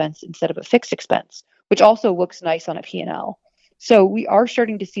variable expense instead of a fixed expense, which also looks nice on a P&L. So we are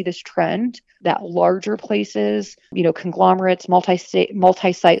starting to see this trend that larger places, conglomerates,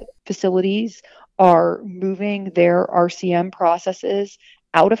 multi-site facilities are moving their RCM processes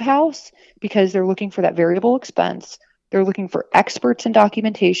out of house because they're looking for that variable expense. They're looking for experts in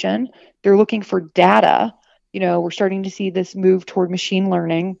documentation. They're looking for data. We're starting to see this move toward machine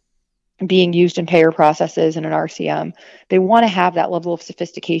learning being used in payer processes and an RCM. They want to have that level of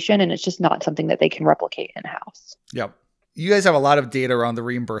sophistication, and it's just not something that they can replicate in-house. Yep. You guys have a lot of data around the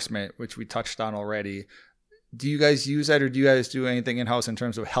reimbursement, which we touched on already. Do you guys use that, or do you guys do anything in-house in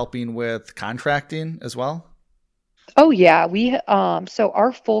terms of helping with contracting as well? Oh yeah, we so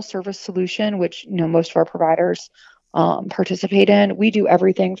our full service solution, which most of our providers participate in, we do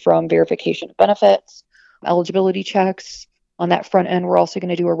everything from verification of benefits, eligibility checks. On that front end, we're also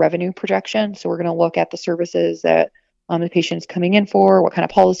going to do a revenue projection. So we're going to look at the services that the patient's coming in for, what kind of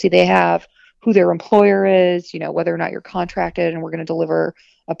policy they have, who their employer is, whether or not you're contracted, and we're going to deliver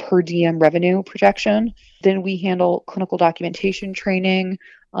a per diem revenue projection. Then we handle clinical documentation training,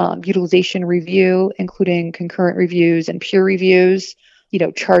 utilization review, including concurrent reviews and peer reviews,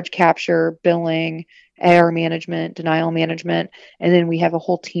 charge capture, billing, AR management, denial management, and then we have a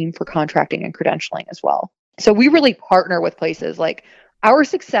whole team for contracting and credentialing as well. So we really partner with places. Like, our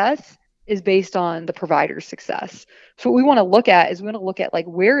success is based on the provider's success. So what we want to look at is like,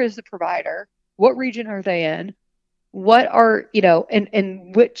 where is the provider? What region are they in? What are,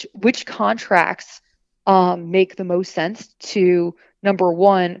 and which contracts make the most sense to, number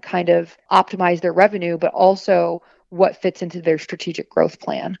one, kind of optimize their revenue, but also what fits into their strategic growth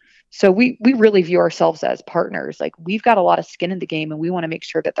plan. So we really view ourselves as partners. Like, we've got a lot of skin in the game, and we want to make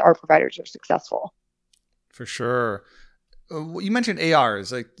sure that our providers are successful. For sure. You mentioned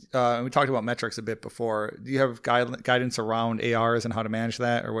ARs, we talked about metrics a bit before. Do you have guidance around ARs and how to manage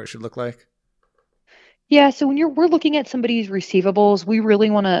that, or what it should look like? Yeah. So when we're looking at somebody's receivables,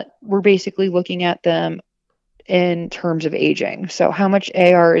 we're basically looking at them in terms of aging. So how much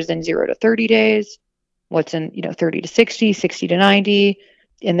AR is in 0 to 30 days? What's in, 30 to 60, 60 to 90,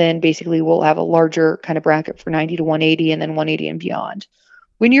 And then basically we'll have a larger kind of bracket for 90 to 180 and then 180 and beyond.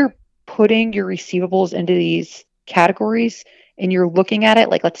 When you're putting your receivables into these categories and you're looking at it,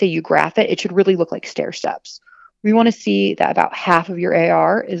 like let's say you graph it, it should really look like stair steps. We want to see that about half of your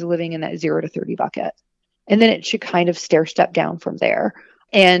AR is living in that 0 to 30 bucket. And then it should kind of stair step down from there.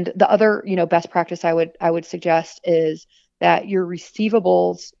 And the other, best practice I would suggest is that your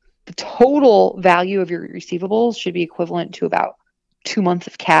receivables, the total value of your receivables should be equivalent to about 2 months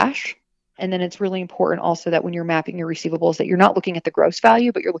of cash. And then it's really important also that when you're mapping your receivables that you're not looking at the gross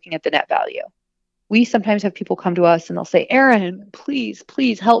value, but you're looking at the net value. We sometimes have people come to us and they'll say, Erin, please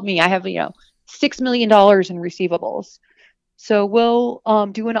help me. I have, $6 million in receivables. So we'll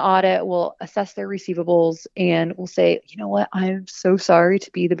do an audit, we'll assess their receivables, and we'll say, you know what, I'm so sorry to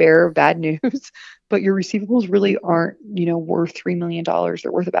be the bearer of bad news, but your receivables really aren't, worth $3 million.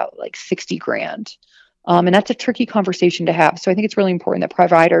 They're worth about like 60 grand. And that's a tricky conversation to have. So I think it's really important that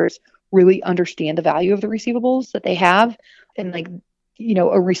providers really understand the value of the receivables that they have. And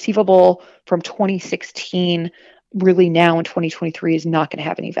a receivable from 2016 really now in 2023 is not going to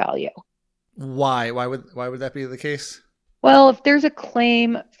have any value. Why would that be the case? Well, if there's a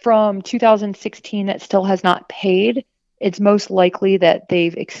claim from 2016 that still has not paid, it's most likely that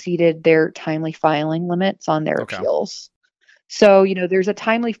they've exceeded their timely filing limits on their appeals. So, there's a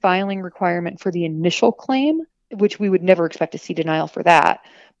timely filing requirement for the initial claim, which we would never expect to see denial for that.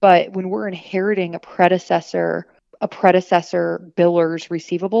 But when we're inheriting a predecessor biller's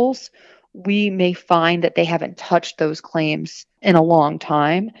receivables, we may find that they haven't touched those claims in a long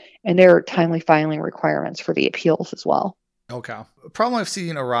time, and there are timely filing requirements for the appeals as well. Okay. A problem I've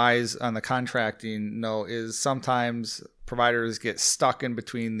seen arise on the contracting note is sometimes providers get stuck in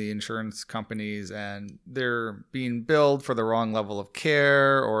between the insurance companies and they're being billed for the wrong level of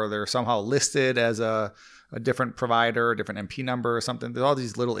care, or they're somehow listed as a different provider, a different MP number or something. There's all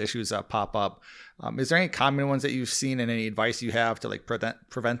these little issues that pop up. Is there any common ones that you've seen and any advice you have to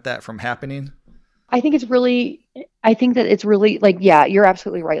prevent that from happening? I think that it's really yeah, you're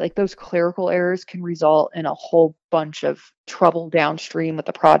absolutely right. Like those clerical errors can result in a whole bunch of trouble downstream with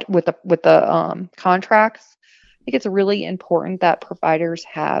the contracts. I think it's really important that providers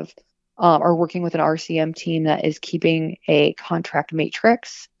are working with an RCM team that is keeping a contract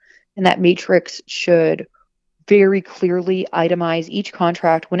matrix, and that matrix should very clearly itemize each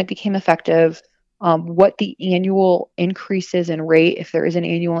contract, when it became effective, what the annual increase is in rate, if there is an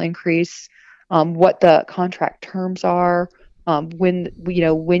annual increase, what the contract terms are, when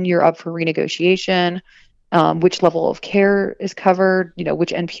you're up for renegotiation, which level of care is covered,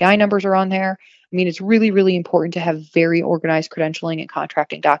 which NPI numbers are on there. I mean, it's really, really important to have very organized credentialing and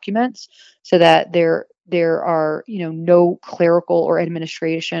contracting documents so that there are, no clerical or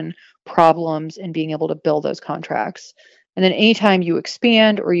administration problems in being able to bill those contracts. And then anytime you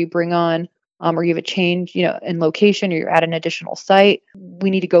expand or you bring on or you have a change, in location, or you're at an additional site, we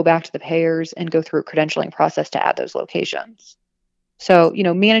need to go back to the payers and go through a credentialing process to add those locations. So,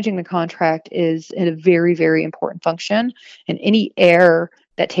 managing the contract is a very, very important function, and any error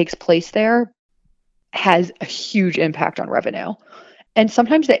that takes place there has a huge impact on revenue. And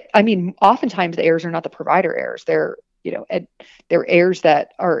oftentimes the errors are not the provider errors. They're errors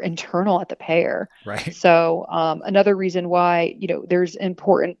that are internal at the payer. Right. So another reason why, it's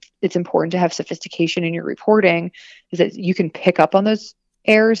important to have sophistication in your reporting is that you can pick up on those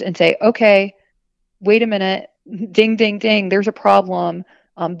errors and say, okay, wait a minute, ding, ding, ding, there's a problem.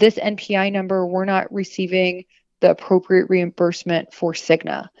 This NPI number, we're not receiving the appropriate reimbursement for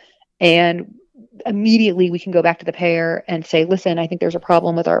Cigna. And immediately we can go back to the payer and say, listen, I think there's a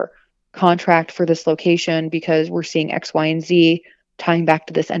problem with our contract for this location because we're seeing X, Y, and Z tying back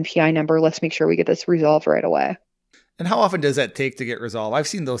to this NPI number. Let's make sure we get this resolved right away. And how often does that take to get resolved? I've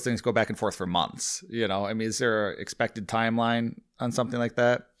seen those things go back and forth for months. Is there an expected timeline on something like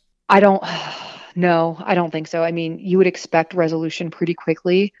that? No, I don't think so. I mean, you would expect resolution pretty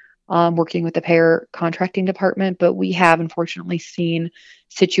quickly working with the payer contracting department, but we have unfortunately seen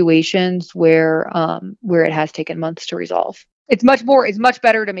situations where it has taken months to resolve. It's much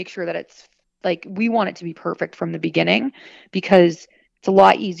better to make sure that it's we want it to be perfect from the beginning, because it's a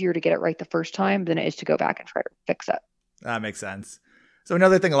lot easier to get it right the first time than it is to go back and try to fix it. That makes sense. So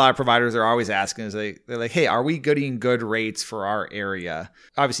another thing a lot of providers are always asking is they're like, hey, are we getting good rates for our area?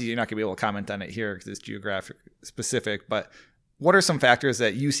 Obviously, you're not going to be able to comment on it here because it's geographic specific, but what are some factors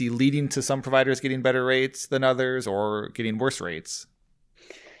that you see leading to some providers getting better rates than others or getting worse rates?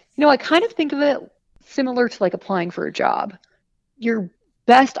 I kind of think of it similar to applying for a job. Your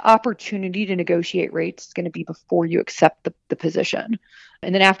best opportunity to negotiate rates is going to be before you accept the position.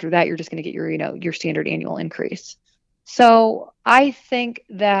 And then after that, you're just going to get your standard annual increase. So I think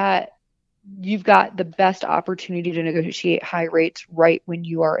that you've got the best opportunity to negotiate high rates right when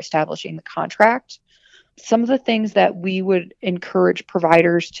you are establishing the contract. Some of the things that we would encourage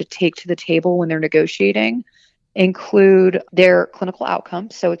providers to take to the table when they're negotiating include their clinical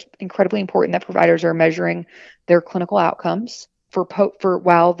outcomes. So it's incredibly important that providers are measuring their clinical outcomes for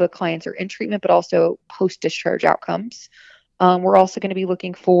while the clients are in treatment, but also post-discharge outcomes. We're also going to be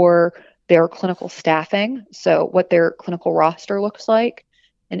looking for their clinical staffing, so what their clinical roster looks like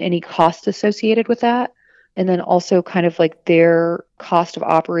and any costs associated with that. And then also kind of like their cost of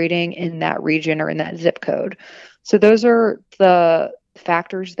operating in that region or in that zip code. So those are the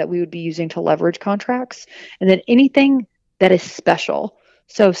factors that we would be using to leverage contracts. And then anything that is special.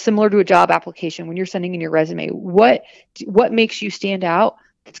 So similar to a job application, when you're sending in your resume, what makes you stand out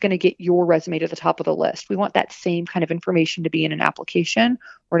that's going to get your resume to the top of the list? We want that same kind of information to be in an application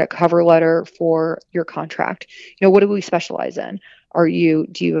or in a cover letter for your contract. What do we specialize in? Do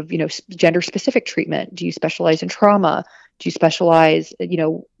you have, gender specific treatment? Do you specialize in trauma? Do you specialize,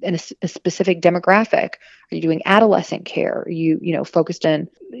 in a specific demographic? Are you doing adolescent care? Are you focused in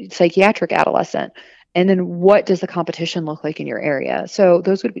psychiatric adolescent? And then what does the competition look like in your area? So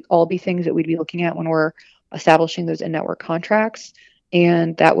those would all be things that we'd be looking at when we're establishing those in-network contracts.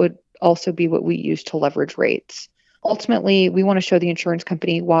 And that would also be what we use to leverage rates. Ultimately, we want to show the insurance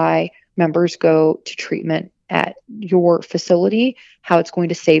company why members go to treatment at your facility, how it's going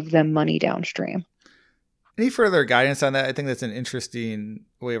to save them money downstream. Any further guidance on that? I think that's an interesting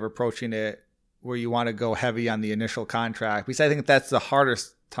way of approaching it, where you want to go heavy on the initial contract, because I think that's the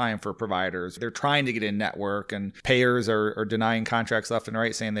hardest time for providers. They're trying to get in network, and payers are denying contracts left and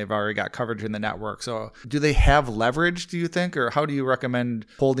right, saying they've already got coverage in the network. So do they have leverage, do you think? Or how do you recommend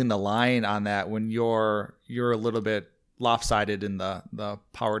holding the line on that when you're a little bit lopsided in the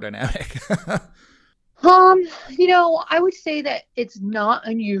power dynamic? I would say that it's not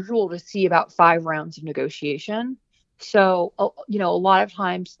unusual to see about 5 rounds of negotiation. So, a lot of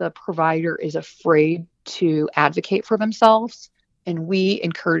times the provider is afraid to advocate for themselves, and we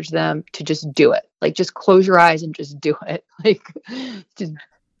encourage them to just do it. Like, just close your eyes and just do it. Like,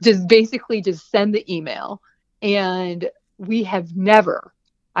 just basically just send the email. And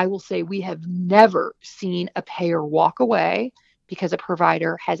I will say we have never seen a payer walk away because a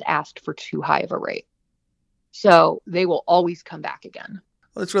provider has asked for too high of a rate. So they will always come back again.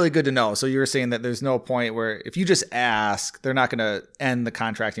 Well, it's really good to know. So you're saying that there's no point where if you just ask, they're not going to end the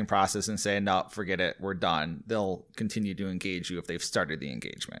contracting process and say, no, forget it, we're done. They'll continue to engage you if they've started the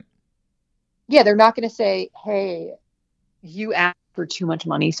engagement. Yeah, they're not going to say, hey, you asked for too much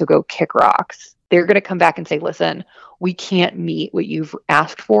money, so go kick rocks. They're going to come back and say, listen, we can't meet what you've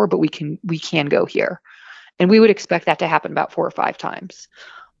asked for, but we can go here. And we would expect that to happen about 4 or 5 times.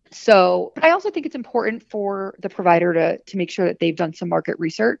 So I also think it's important for the provider to make sure that they've done some market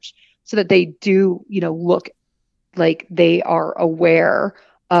research so that they do, look like they are aware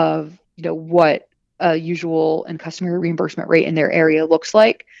of, what a usual and customary reimbursement rate in their area looks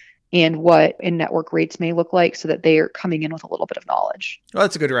like and what in-network rates may look like, so that they are coming in with a little bit of knowledge. Well,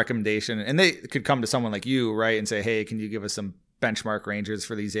 that's a good recommendation. And they could come to someone like you, right, and say, hey, can you give us some benchmark ranges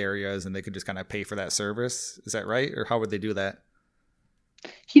for these areas? And they could just kind of pay for that service. Is that right? Or how would they do that?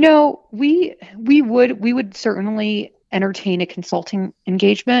 We would certainly entertain a consulting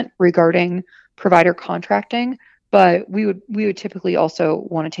engagement regarding provider contracting, but we would typically also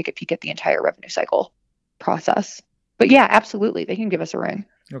want to take a peek at the entire revenue cycle process. But yeah, absolutely, they can give us a ring.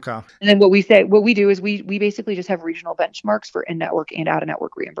 Okay. And then what we do is we basically just have regional benchmarks for in-network and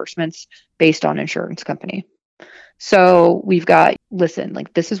out-of-network reimbursements based on insurance company. So we've got, listen,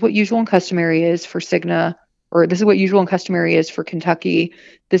 like, this is what usual and customary is for Cigna, or this is what usual and customary is for Kentucky.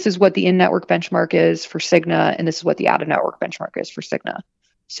 This is what the in-network benchmark is for Cigna, and this is what the out-of-network benchmark is for Cigna.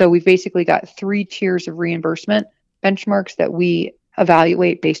 So we've basically got 3 tiers of reimbursement benchmarks that we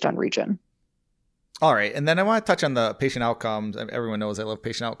evaluate based on region. All right. And then I want to touch on the patient outcomes. Everyone knows I love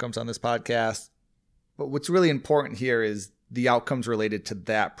patient outcomes on this podcast. But what's really important here is the outcomes related to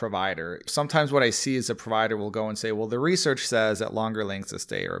that provider. Sometimes what I see is a provider will go and say, well, the research says that longer lengths of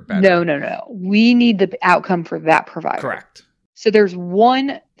stay are better. No. We need the outcome for that provider. Correct. So there's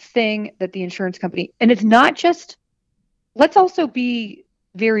one thing that the insurance company, and it's not just, let's also be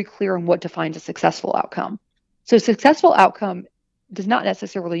very clear on what defines a successful outcome. So successful outcome does not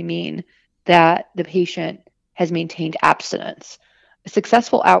necessarily mean that the patient has maintained abstinence. A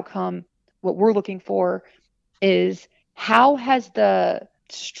successful outcome, what we're looking for is, how has the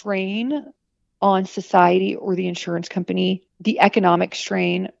strain on society or the insurance company, the economic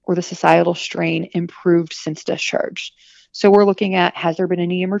strain or the societal strain, improved since discharge? So we're looking at, has there been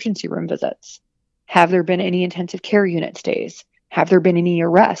any emergency room visits? Have there been any intensive care unit stays? Have there been any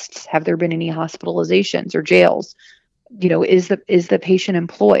arrests? Have there been any hospitalizations or jails? Is the patient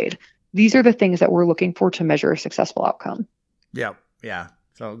employed? These are the things that we're looking for to measure a successful outcome. Yeah. Yeah.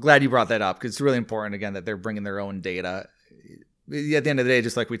 So glad you brought that up, because it's really important, again, that they're bringing their own data. At the end of the day,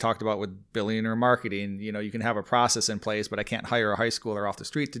 just like we talked about with billing or marketing, you can have a process in place, but I can't hire a high schooler off the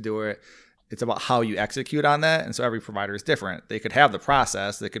street to do it. It's about how you execute on that. And so every provider is different. They could have the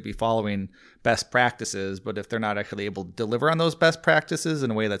process, they could be following best practices, but if they're not actually able to deliver on those best practices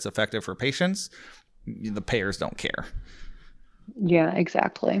in a way that's effective for patients, the payers don't care. Yeah,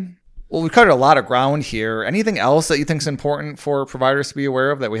 exactly. Well, we've covered a lot of ground here. Anything else that you think is important for providers to be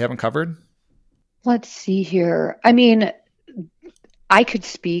aware of that we haven't covered? Let's see here. I mean, I could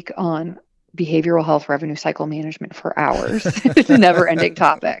speak on behavioral health revenue cycle management for hours. It's a never-ending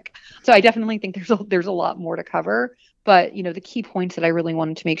topic. So I definitely think there's a lot more to cover. But the key points that I really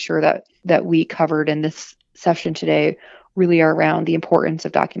wanted to make sure that we covered in this session today really are around the importance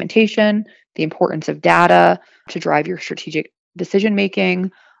of documentation, the importance of data to drive your strategic decision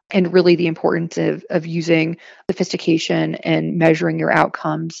making, and really the importance of using sophistication and measuring your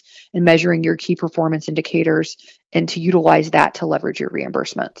outcomes and measuring your key performance indicators, and to utilize that to leverage your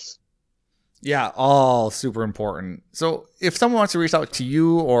reimbursements. Yeah, all super important. So if someone wants to reach out to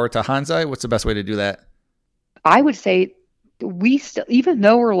you or to Hansei, what's the best way to do that? I would say we still, even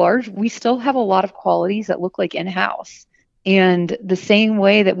though we're large, we still have a lot of qualities that look like in-house. And the same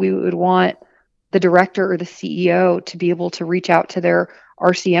way that we would want the director or the CEO to be able to reach out to their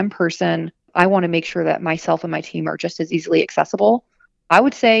RCM person, I want to make sure that myself and my team are just as easily accessible. I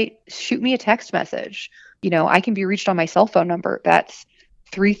would say shoot me a text message. I can be reached on my cell phone number. That's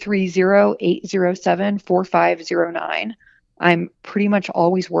 330-807-4509. I'm pretty much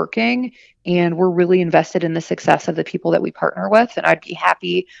always working, and we're really invested in the success of the people that we partner with. And I'd be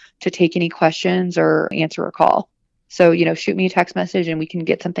happy to take any questions or answer a call. So, shoot me a text message and we can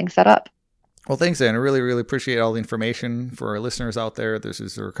get something set up. Well, thanks, Ann. I really, really appreciate all the information for our listeners out there. This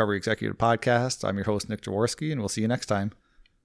is the Recovery Executive Podcast. I'm your host, Nick Jaworski, and we'll see you next time.